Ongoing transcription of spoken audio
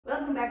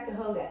to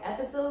Hoe-ga,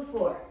 episode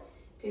 4.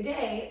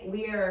 Today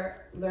we're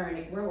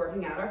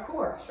working out our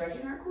core,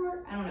 stretching our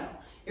core. I don't know.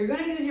 You're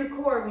going to use your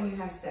core when you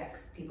have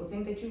sex. People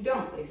think that you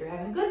don't, but if you're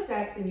having good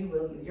sex, then you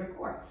will use your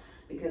core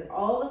because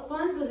all the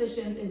fun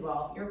positions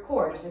involve your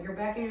core. Just like your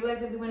back and your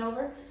legs that we went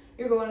over,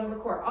 you're going over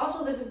core.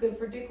 Also, this is good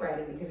for dick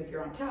riding because if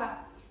you're on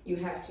top, you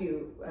have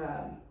to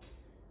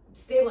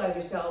stabilize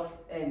yourself,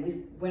 and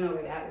we went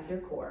over that with your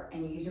core,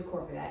 and you use your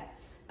core for that.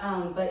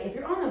 But if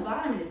you're on the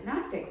bottom and it's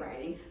not dick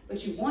riding,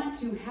 but you want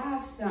to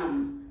have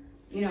some,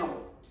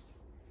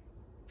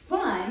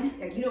 fun,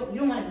 like you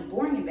don't want to be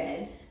boring in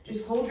bed,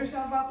 just hold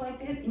yourself up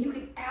like this, and you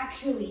can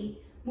actually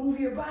move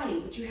your body,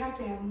 but you have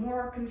to have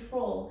more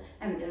control.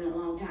 I haven't done it in a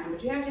long time,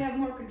 but you have to have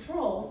more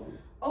control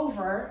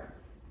over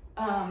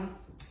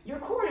your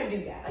core to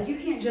do that. Like you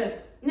can't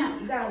just, no,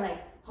 you gotta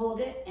like hold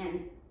it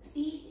and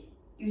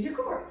use your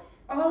core.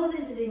 All of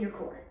this is in your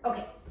core.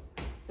 Okay,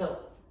 so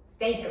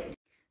stay tuned.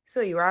 So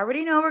you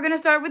already know we're going to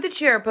start with the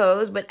chair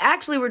pose, but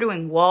actually we're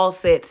doing wall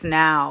sits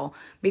now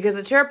because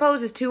the chair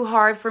pose is too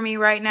hard for me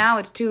right now.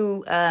 It's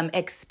too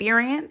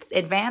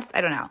advanced,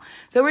 I don't know.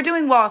 So we're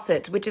doing wall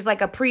sits, which is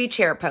like a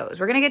pre-chair pose.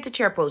 We're going to get to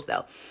chair pose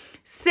though.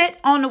 Sit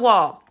on the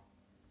wall.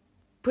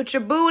 Put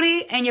your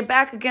booty and your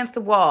back against the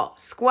wall.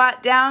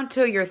 Squat down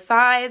till your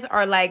thighs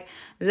are like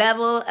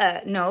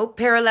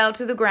parallel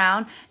to the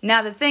ground.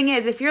 Now, the thing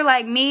is, if you're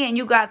like me and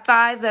you got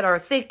thighs that are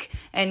thick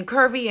and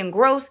curvy and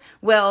gross,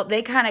 well,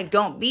 they kind of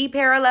don't be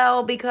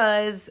parallel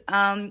because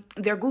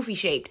they're goofy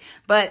shaped.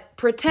 But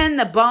pretend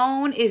the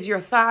bone is your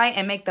thigh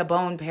and make the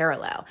bone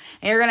parallel.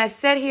 And you're going to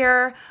sit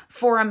here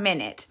for a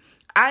minute.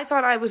 I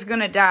thought I was going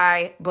to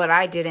die, but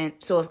I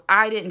didn't. So if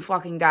I didn't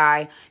fucking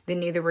die, then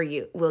neither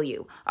will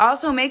you.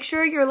 Also, make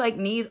sure your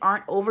knees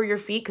aren't over your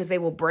feet because they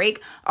will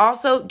break.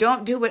 Also,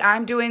 don't do what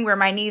I'm doing where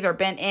my knees are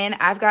bent in.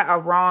 I've got a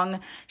wrong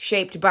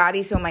shaped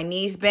body, so my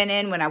knees bend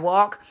in when I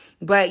walk,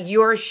 but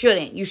yours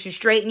shouldn't. You should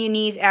straighten your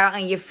knees out,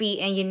 and your feet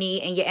and your knee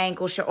and your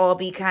ankle should all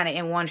be kind of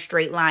in one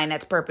straight line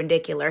that's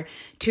perpendicular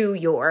to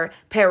your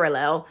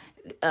parallel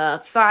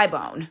thigh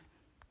bone.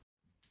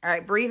 All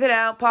right, breathe it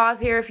out. Pause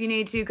here if you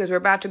need to because we're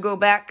about to go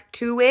back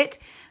to it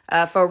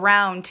for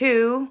round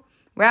two.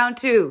 Round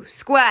two,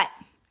 squat.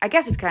 I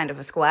guess it's kind of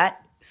a squat.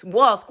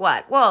 Wall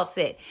squat, wall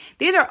sit.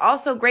 These are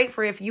also great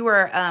for if you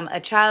were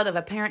a child of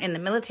a parent in the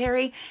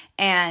military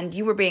and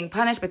you were being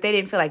punished, but they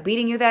didn't feel like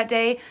beating you that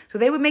day. So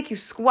they would make you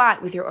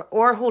squat with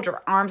or hold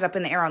your arms up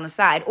in the air on the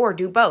side, or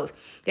do both.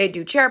 They'd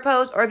do chair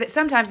pose, or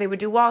sometimes they would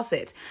do wall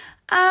sits.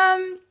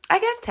 I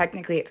guess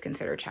technically it's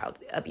considered child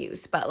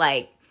abuse, but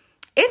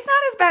it's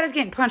not as bad as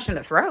getting punched in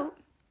the throat.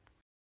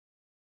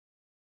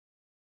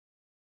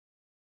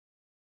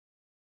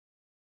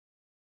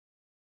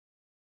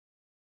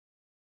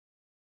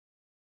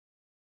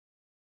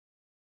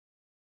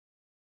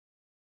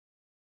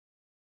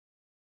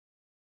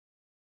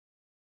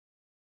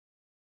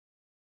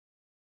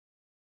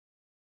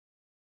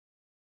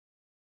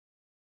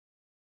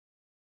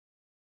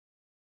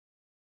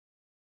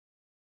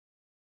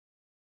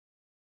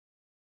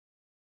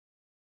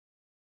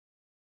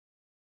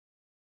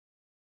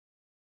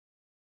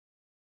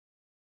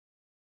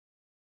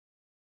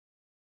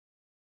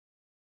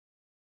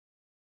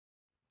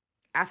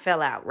 I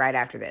fell out right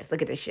after this.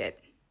 Look at this shit.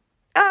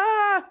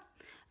 Ah!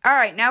 All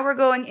right, now we're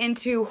going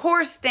into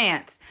horse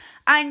stance.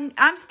 I'm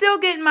still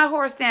getting my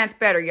horse stance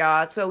better,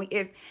 y'all. So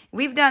if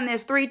we've done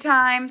this 3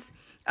 times,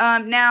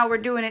 now we're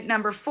doing it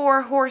number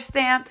 4, horse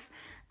stance.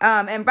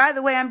 And by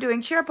the way, I'm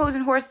doing chair pose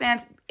and horse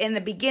stance in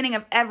the beginning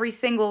of every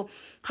single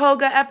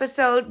Hoe-ga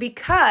episode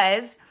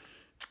because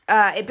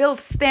it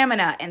builds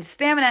stamina, and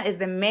stamina is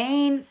the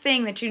main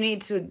thing that you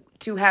need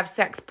to have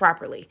sex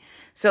properly.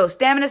 So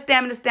stamina.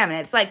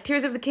 It's like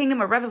Tears of the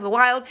Kingdom or Breath of the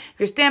Wild. If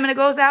your stamina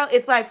goes out,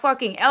 it's like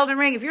fucking Elden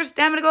Ring. If your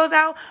stamina goes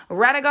out,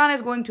 Radagon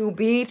is going to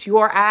beat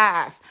your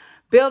ass.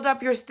 Build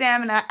up your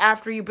stamina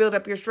after you build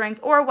up your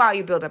strength, or while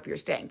you build up your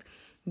strength,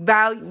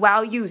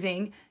 while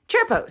using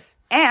chair pose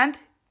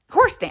and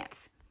horse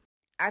stance.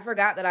 I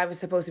forgot that I was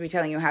supposed to be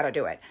telling you how to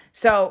do it.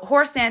 So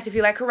horse stance, if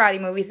you like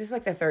karate movies, this is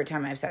like the 3rd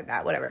time I've said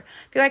that, whatever.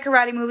 If you like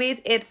karate movies,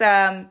 it's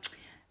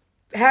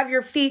have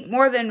your feet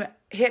more than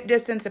hip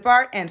distance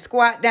apart and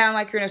squat down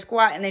like you're in a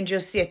squat and then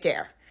just sit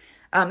there.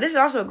 This is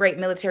also a great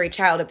military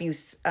child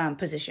abuse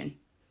position.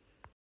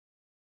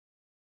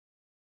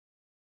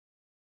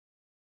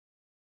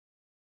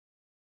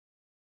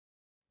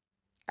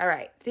 All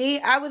right. See,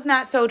 I was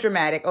not so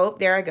dramatic. Oh,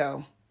 there I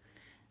go.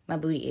 My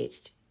booty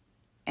itched.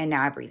 And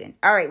now I breathe in.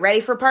 All right,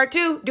 ready for part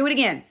 2? Do it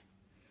again.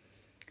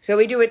 So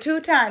we do it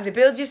 2 times. It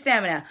builds your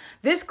stamina.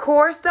 This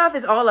core stuff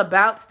is all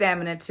about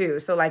stamina too.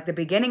 So the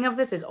beginning of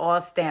this is all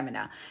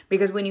stamina.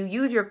 Because when you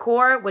use your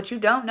core, what you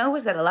don't know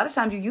is that a lot of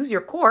times you use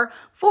your core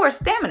for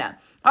stamina.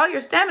 All your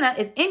stamina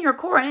is in your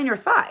core and in your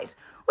thighs,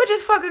 which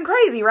is fucking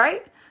crazy,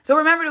 right? So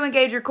remember to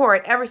engage your core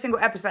at every single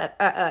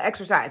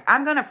exercise.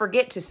 I'm going to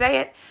forget to say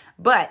it,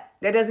 but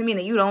that doesn't mean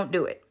that you don't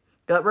do it.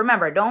 But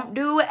remember, don't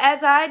do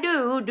as I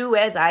do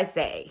as I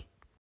say.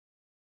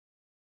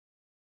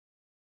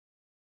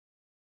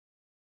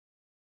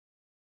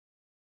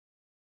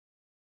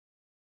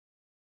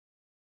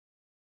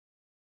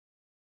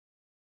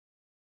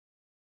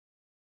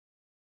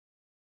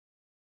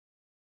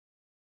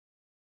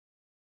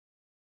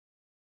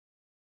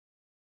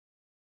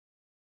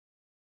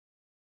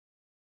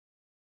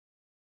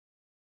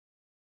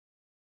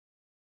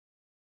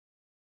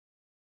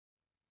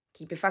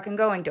 Keep it fucking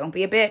going. Don't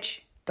be a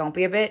bitch. Don't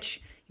be a bitch.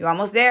 You're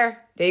almost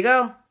there. There you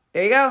go.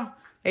 There you go.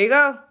 There you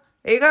go.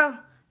 There you go.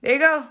 There you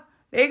go.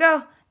 There you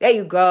go. There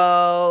you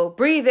go.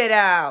 Breathe it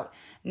out.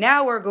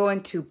 Now we're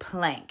going to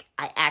plank.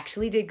 I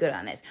actually did good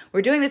on this.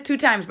 We're doing this 2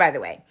 times, by the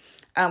way.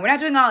 We're not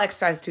doing all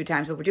exercises 2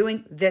 times, but we're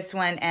doing this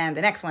one and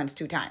the next one's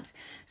 2 times.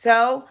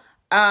 So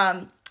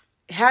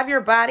have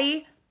your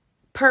body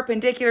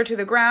perpendicular to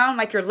the ground,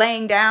 like you're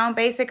laying down,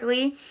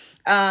 basically.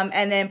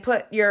 And then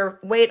put your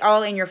weight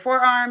all in your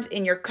forearms,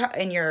 in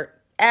your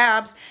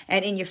abs,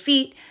 and in your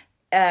feet.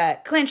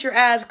 Clench your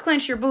abs,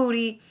 clench your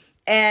booty,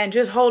 and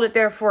just hold it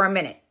there for a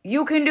minute.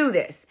 You can do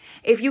this.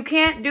 If you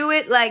can't do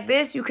it like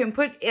this, you can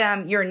put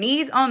your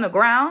knees on the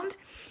ground,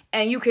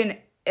 and you can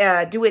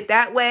do it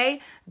that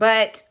way.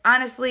 But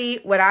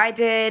honestly, what I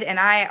did, and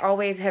I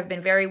always have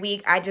been very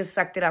weak, I just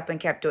sucked it up and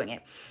kept doing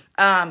it.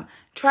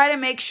 Try to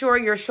make sure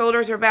your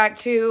shoulders are back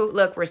too.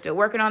 Look, we're still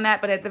working on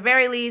that, but at the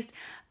very least,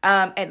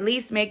 at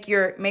least make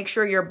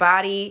sure your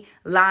body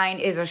line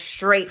is a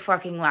straight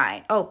fucking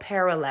line. Oh,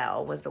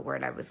 parallel was the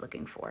word I was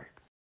looking for.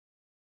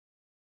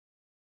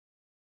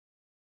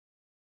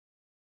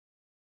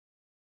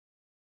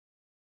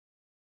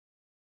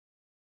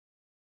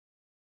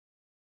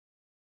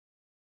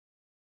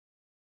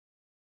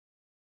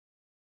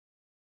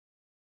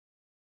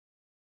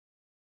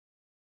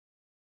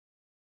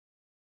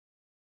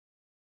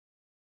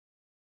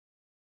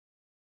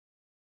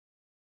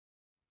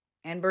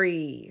 And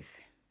breathe.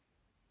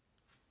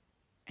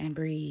 And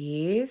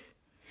breathe.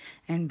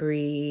 And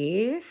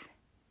breathe.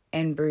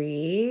 And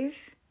breathe.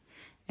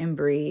 And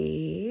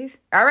breathe.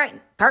 All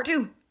right, part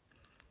 2.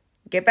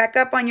 Get back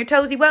up on your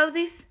toesy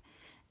woesies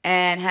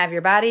and have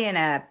your body in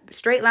a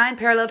straight line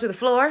parallel to the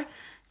floor.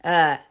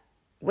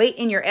 Weight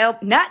in your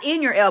not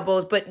in your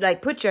elbows, but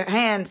like put your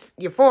hands,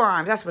 your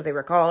forearms. That's what they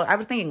were called. I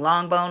was thinking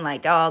long bone,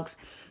 like dogs.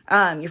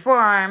 Your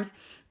forearms,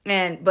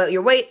 but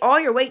your weight,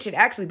 all your weight should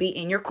actually be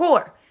in your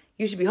core.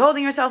 You should be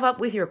holding yourself up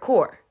with your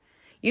core.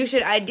 You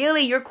should,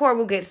 ideally, your core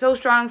will get so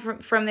strong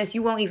from this,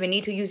 you won't even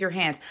need to use your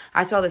hands.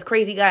 I saw this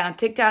crazy guy on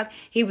TikTok.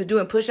 He was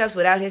doing push-ups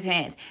without his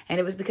hands, and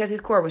it was because his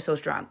core was so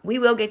strong. We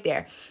will get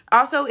there.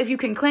 Also, if you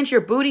can clench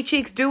your booty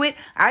cheeks, do it.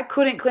 I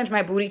couldn't clench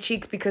my booty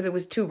cheeks because it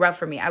was too rough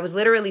for me. I was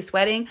literally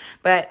sweating,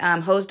 but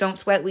hoes don't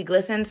sweat, we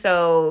glisten,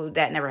 so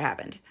that never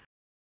happened.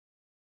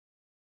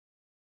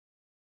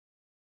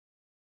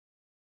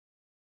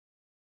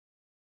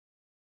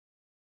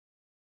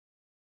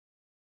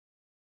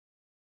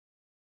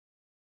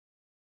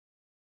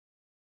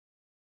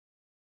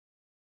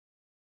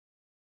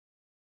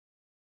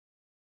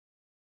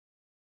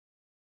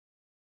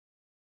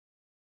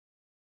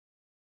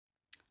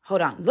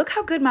 Hold on. Look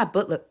how good my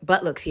butt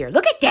looks here.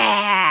 Look at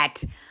that.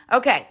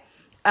 Okay.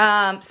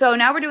 So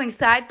now we're doing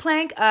side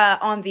plank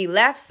on the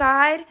left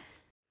side.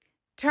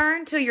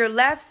 Turn to your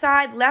left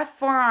side, left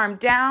forearm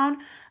down,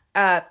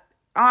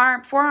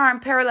 forearm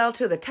parallel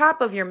to the top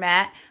of your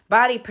mat,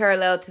 body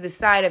parallel to the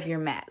side of your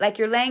mat. Like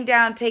you're laying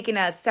down, taking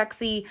a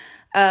sexy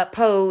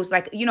pose,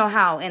 like you know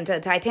how into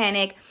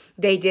Titanic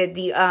they did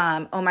the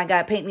oh my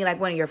god, paint me like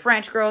one of your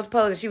French girls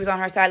pose, and she was on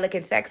her side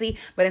looking sexy,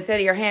 but instead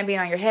of your hand being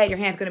on your head, your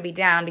hand's going to be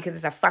down because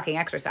it's a fucking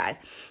exercise.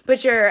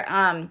 Put your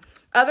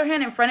other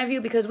hand in front of you,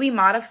 because we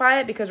modify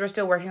it because we're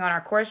still working on our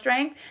core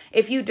strength.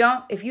 If you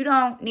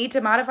don't need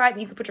to modify it,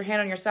 you can put your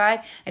hand on your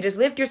side and just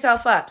lift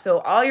yourself up. So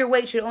all your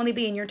weight should only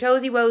be in your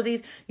toesy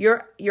woesies,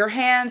 your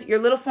hands, your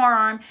little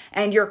forearm,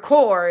 and your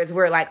core is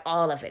where like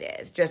all of it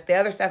is. Just the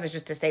other stuff is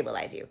just to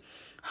stabilize you.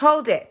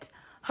 Hold it.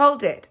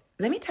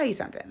 Let me tell you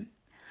something.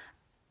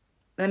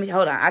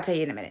 Hold on. I'll tell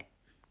you in a minute.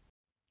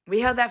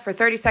 We held that for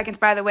 30 seconds,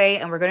 by the way,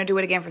 and we're going to do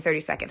it again for 30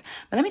 seconds.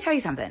 But let me tell you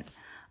something.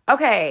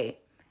 Okay.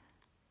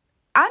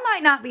 I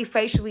might not be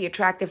facially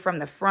attractive from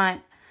the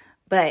front,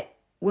 but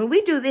when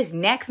we do this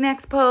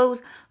next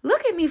pose,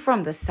 look at me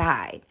from the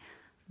side.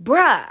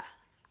 Bruh,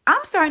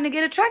 I'm starting to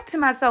get attracted to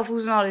myself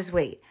losing all this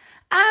weight.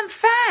 I'm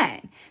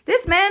fine.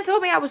 This man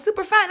told me I was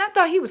super fine. I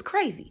thought he was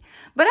crazy,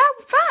 but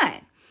I'm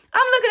fine.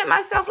 I'm looking at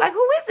myself like,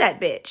 who is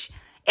that bitch?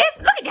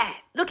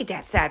 Look at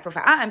that side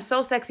profile. I am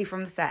so sexy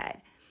from the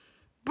side.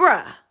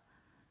 Bruh,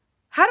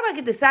 how do I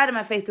get the side of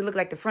my face to look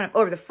like the front,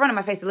 or the front of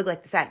my face to look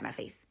like the side of my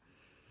face?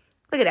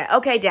 Look at that.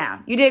 Okay,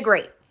 down. You did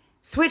great.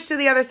 Switch to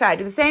the other side.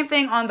 Do the same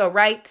thing on the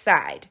right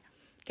side.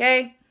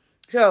 Okay?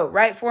 So,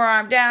 right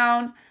forearm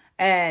down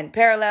and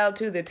parallel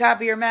to the top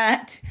of your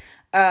mat.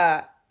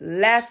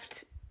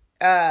 Left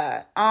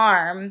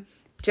arm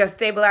just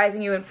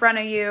stabilizing you in front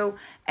of you.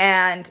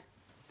 And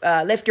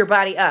lift your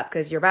body up,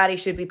 because your body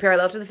should be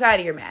parallel to the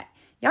side of your mat.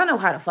 Y'all know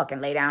how to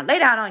fucking lay down. Lay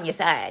down on your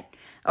side.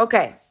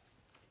 Okay.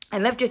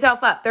 And lift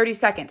yourself up. 30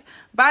 seconds.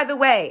 By the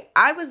way,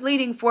 I was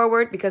leaning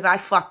forward because I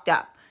fucked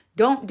up.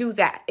 Don't do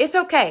that. It's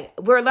okay.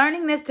 We're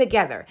learning this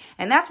together.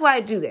 And that's why I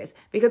do this.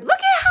 Because look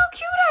at how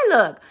cute I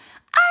look.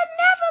 I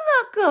never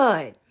look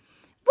good.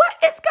 What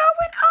is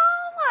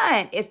going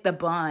on? It's the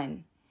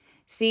bun.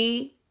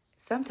 See,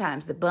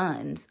 sometimes the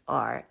buns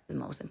are the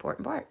most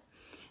important part.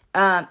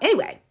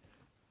 Anyway,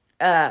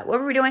 what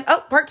were we doing?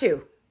 Oh, part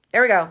 2.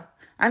 There we go.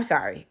 I'm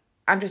sorry.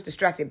 I'm just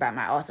distracted by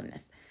my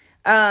awesomeness.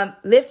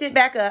 Lift it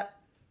back up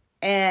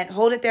and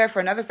hold it there for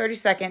another 30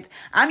 seconds.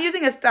 I'm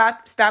using a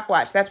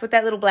stopwatch. That's what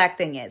that little black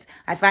thing is.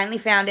 I finally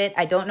found it.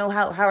 I don't know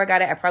how I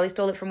got it. I probably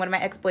stole it from one of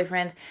my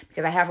ex-boyfriends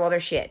because I have all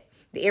their shit.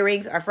 The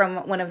earrings are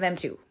from one of them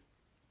too.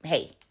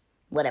 Hey,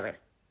 whatever.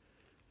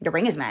 The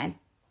ring is mine.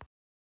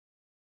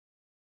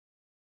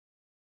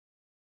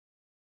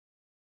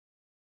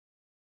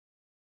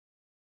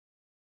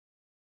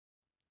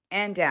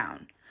 And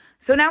down.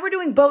 So now we're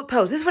doing boat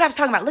pose. This is what I was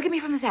talking about. Look at me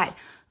from the side.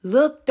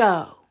 Look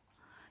though.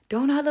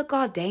 Don't I look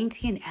all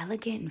dainty and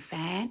elegant and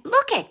fine?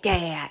 Look at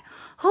that.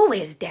 Who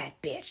is that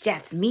bitch?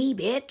 That's me,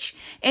 bitch.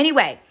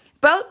 Anyway,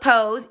 boat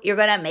pose, you're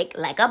going to make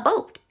like a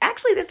boat.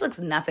 Actually, this looks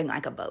nothing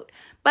like a boat,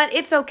 but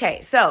it's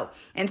okay. So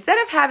instead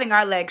of having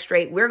our legs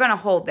straight, we're going to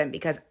hold them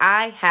because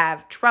I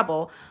have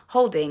trouble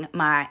holding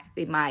my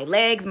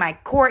legs. My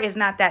core is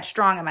not that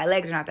strong and my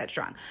legs are not that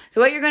strong.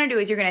 So what you're going to do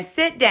is you're going to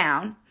sit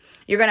down.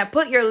 You're going to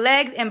put your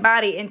legs and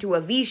body into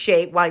a V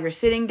shape while you're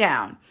sitting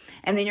down.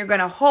 And then you're going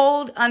to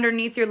hold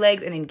underneath your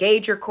legs and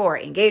engage your core.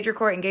 Engage your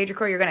core, engage your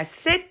core. You're going to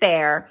sit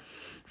there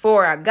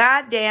for a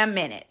goddamn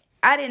minute.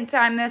 I didn't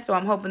time this, so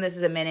I'm hoping this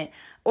is a minute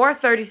or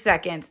 30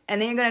 seconds. And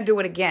then you're going to do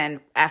it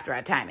again after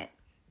I time it.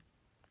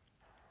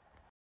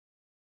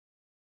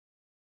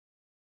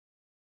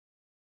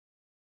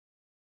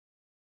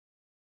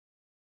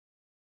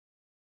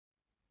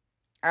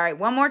 All right,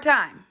 one more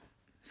time.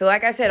 So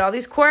like I said, all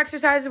these core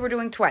exercises we're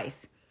doing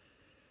twice.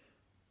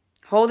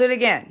 Hold it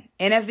again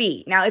in a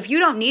V. Now, if you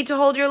don't need to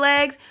hold your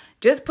legs,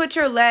 just put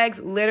your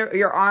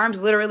your arms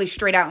literally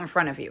straight out in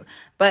front of you.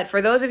 But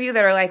for those of you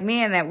that are like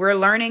me and that we're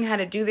learning how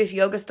to do this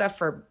yoga stuff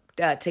for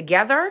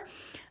together,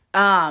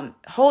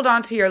 hold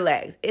on to your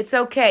legs. It's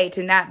okay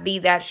to not be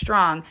that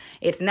strong.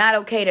 It's not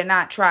okay to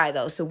not try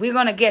though. So we're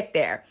going to get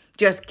there.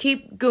 Just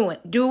keep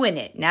doing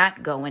it,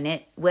 not going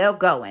it. Well,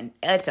 going.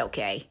 It's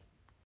okay.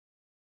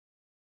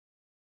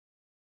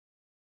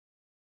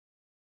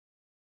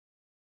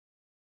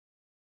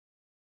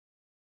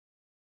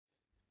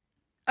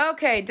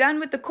 Okay,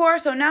 done with the core.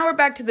 So now we're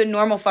back to the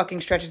normal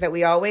fucking stretches that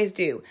we always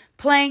do.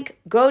 Plank,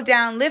 go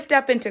down, lift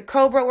up into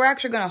cobra. We're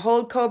actually going to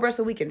hold cobra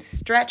so we can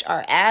stretch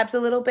our abs a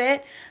little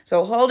bit.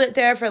 So hold it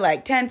there for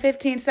like 10,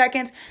 15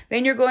 seconds.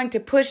 Then you're going to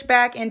push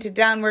back into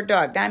downward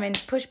dog.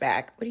 Diamond, push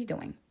back. What are you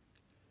doing?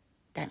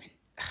 Diamond.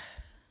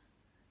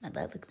 My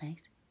butt looks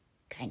nice.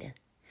 Kind of.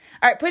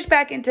 All right, push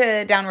back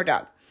into downward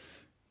dog.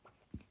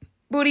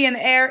 Booty in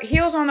the air,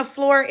 heels on the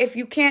floor. If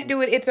you can't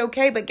do it, it's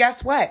okay. But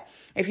guess what?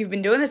 If you've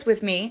been doing this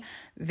with me,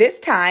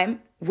 this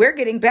time we're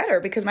getting better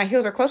because my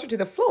heels are closer to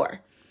the floor.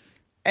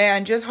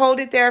 And just hold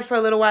it there for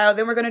a little while.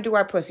 Then we're going to do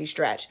our pussy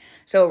stretch.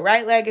 So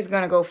right leg is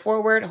going to go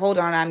forward. Hold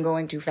on, I'm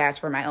going too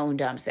fast for my own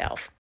dumb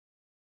self.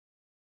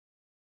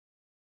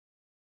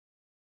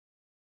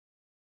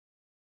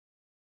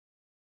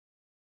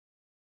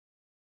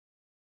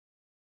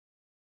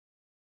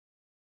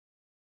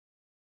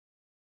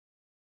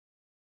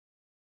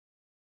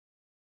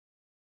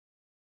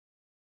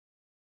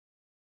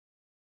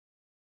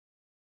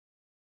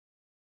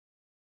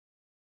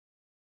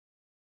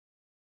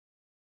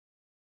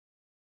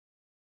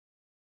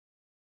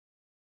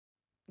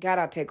 God,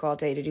 I'll take all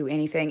day to do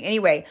anything.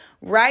 Anyway,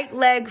 right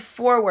leg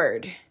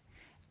forward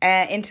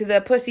into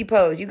the pussy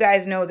pose. You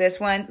guys know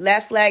this one.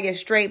 Left leg is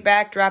straight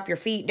back. Drop your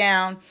feet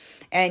down.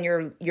 And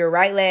your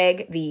right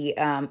leg,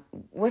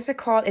 what's it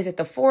called? Is it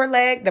the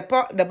foreleg?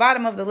 The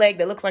bottom of the leg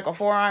that looks like a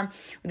forearm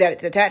that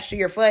it's attached to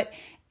your foot.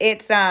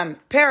 It's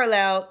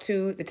parallel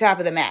to the top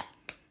of the mat.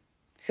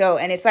 So,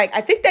 and it's like,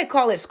 I think they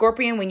call it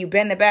scorpion when you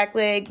bend the back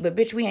leg. But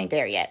bitch, we ain't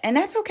there yet. And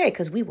that's okay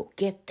because we will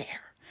get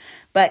there.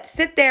 But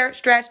sit there,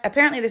 stretch.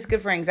 Apparently this is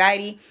good for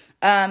anxiety.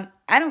 I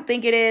don't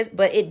think it is,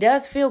 but it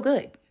does feel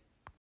good.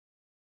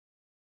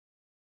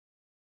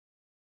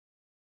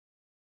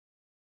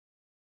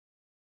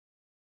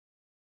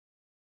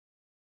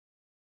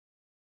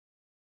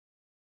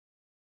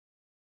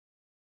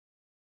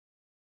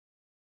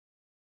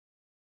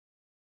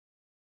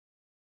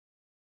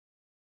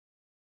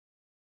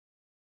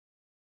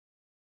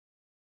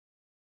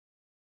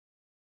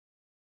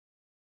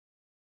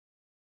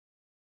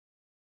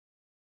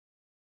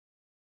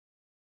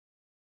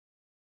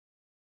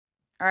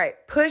 All right,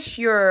 push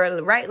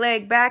your right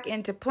leg back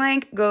into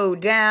plank, go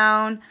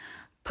down,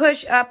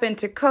 push up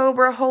into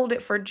cobra, hold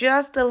it for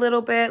just a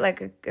little bit,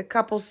 like a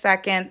couple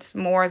seconds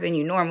more than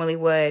you normally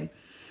would,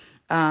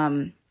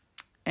 and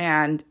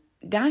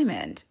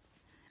diamond.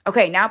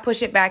 Okay, now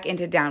push it back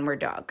into downward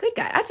dog. Good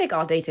guy. I take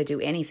all day to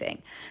do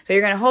anything. So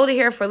you're going to hold it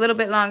here for a little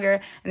bit longer,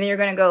 and then you're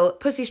going to go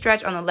pussy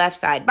stretch on the left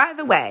side. By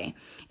the way,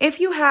 if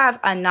you have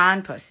a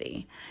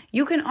non-pussy,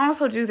 you can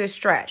also do this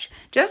stretch.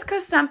 Just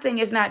because something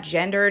is not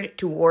gendered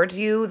towards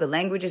you, the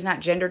language is not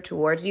gendered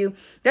towards you,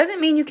 doesn't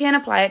mean you can't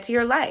apply it to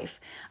your life.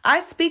 I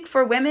speak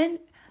for women.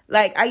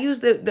 Like, I use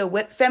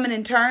the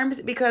feminine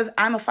terms because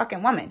I'm a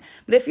fucking woman.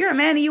 But if you're a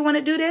man and you want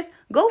to do this,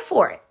 go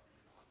for it.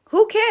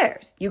 Who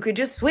cares? You could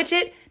just switch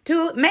it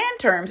to man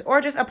terms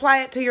or just apply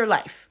it to your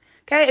life.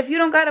 Okay? If you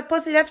don't got a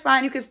pussy, that's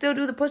fine. You can still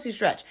do the pussy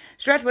stretch.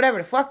 Stretch whatever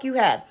the fuck you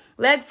have.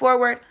 Leg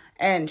forward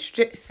and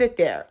sit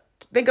there.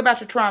 think about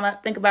your trauma.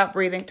 Think about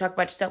breathing. Talk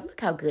about yourself.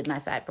 Look how good my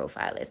side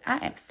profile is.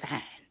 I am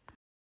fine.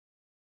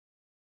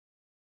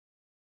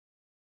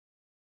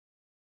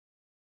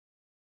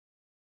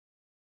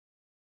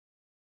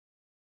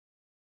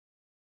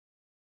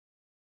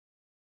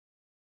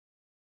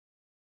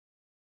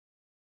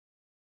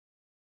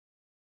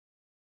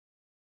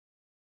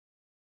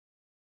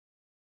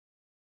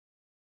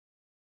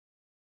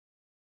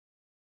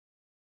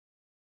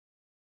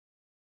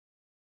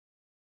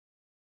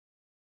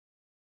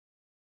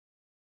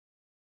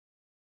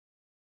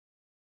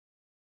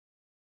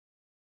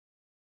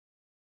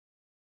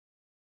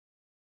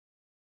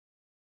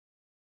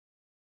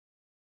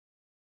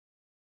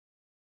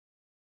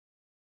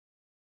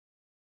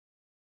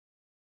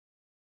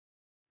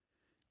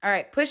 All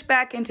right, push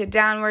back into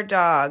downward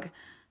dog.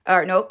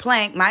 Or no,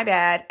 plank, my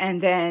bad. And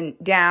then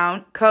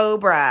down,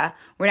 cobra.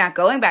 We're not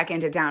going back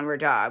into downward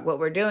dog. What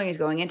we're doing is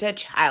going into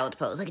child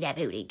pose. Look at that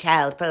booty,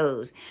 child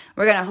pose.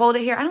 We're going to hold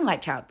it here. I don't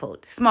like child pose,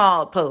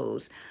 small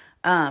pose.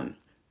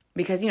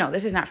 Because,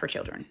 this is not for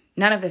children.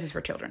 None of this is for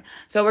children.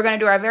 So we're going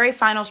to do our very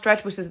final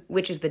stretch,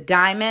 which is the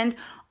diamond,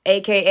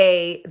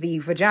 AKA the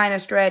vagina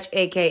stretch,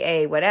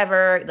 AKA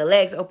whatever, the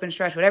legs open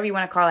stretch, whatever you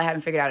want to call it. I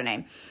haven't figured out a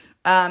name.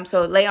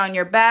 So lay on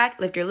your back,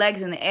 lift your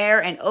legs in the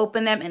air and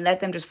open them and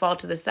let them just fall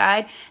to the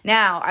side.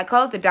 Now, I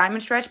call it the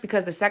diamond stretch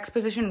because the sex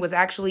position was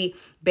actually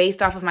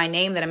based off of my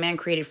name that a man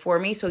created for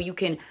me. So you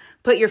can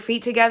put your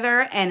feet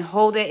together and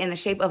hold it in the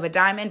shape of a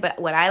diamond. But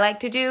what I like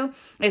to do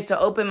is to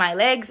open my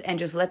legs and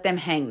just let them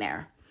hang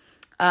there.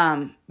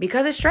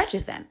 Because it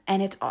stretches them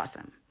and it's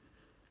awesome.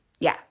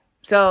 Yeah.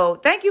 So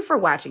thank you for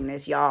watching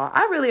this, y'all.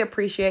 I really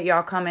appreciate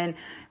y'all coming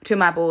to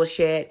my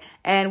bullshit.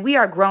 And we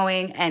are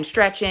growing and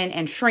stretching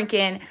and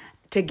shrinking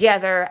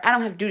together. I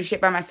don't have to do the shit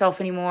by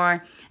myself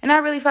anymore. And I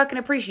really fucking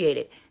appreciate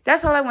it.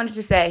 That's all I wanted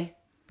to say.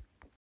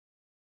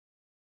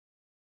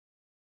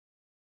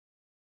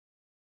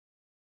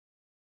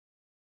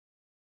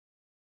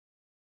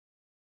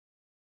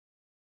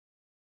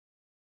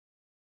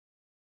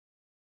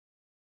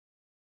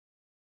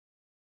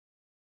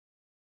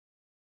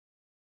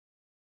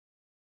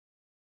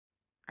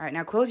 All right,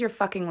 now close your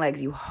fucking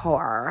legs, you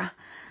whore.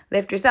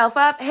 Lift yourself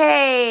up.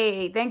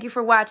 Hey, thank you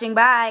for watching.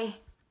 Bye.